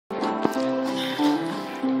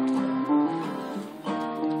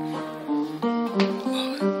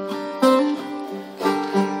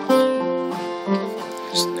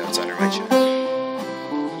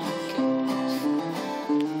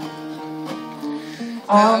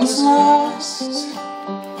I was lost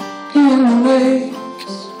in the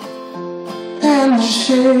waves and the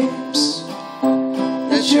shapes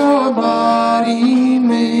that your body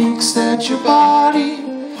makes, that your body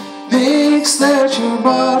makes, that your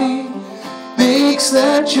body makes,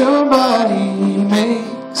 that your body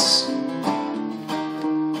makes.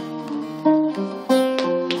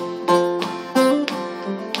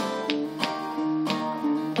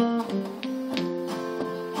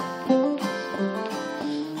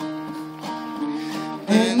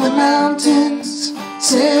 And the mountains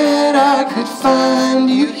said I could find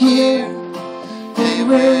you here. They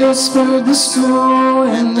whispered the snow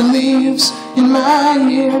and the leaves in my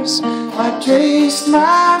ears. I traced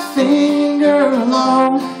my finger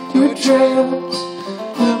along your trails.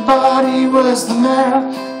 Your body was the map,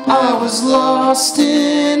 I was lost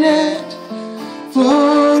in it,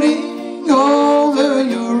 floating over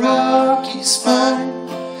your rocky spine.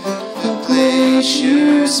 The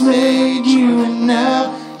glaciers made you and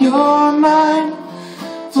now you're mine,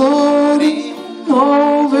 floating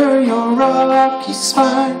over your rocky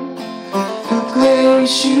spine. The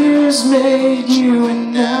glaciers made you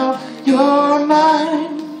and now you're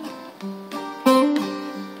mine.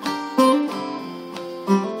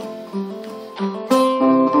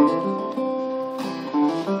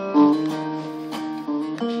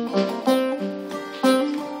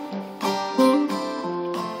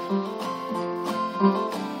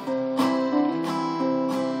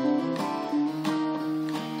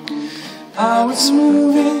 I was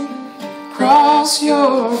moving across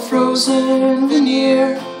your frozen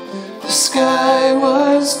veneer. The sky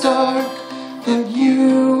was dark, but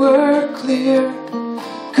you were clear.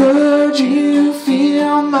 Could you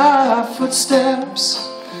feel my footsteps?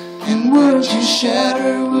 And would you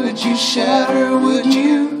shatter, would you shatter, would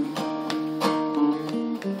you?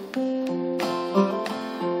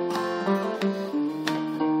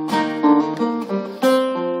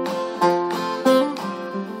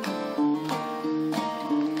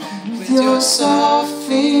 With your soft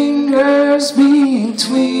fingers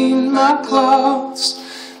between my claws,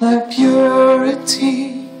 like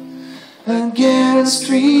purity against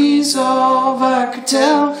resolve, I could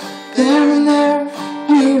tell there and there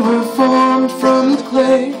we were formed from the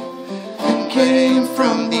clay and came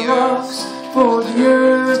from the earth for the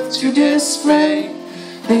earth to display.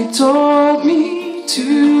 They told me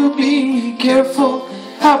to be careful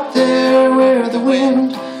out there where the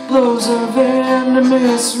wind blows a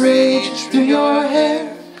venomous rage through your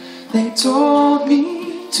hair. They told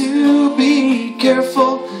me to be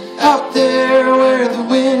careful out there where the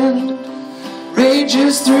wind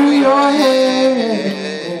rages through your hair.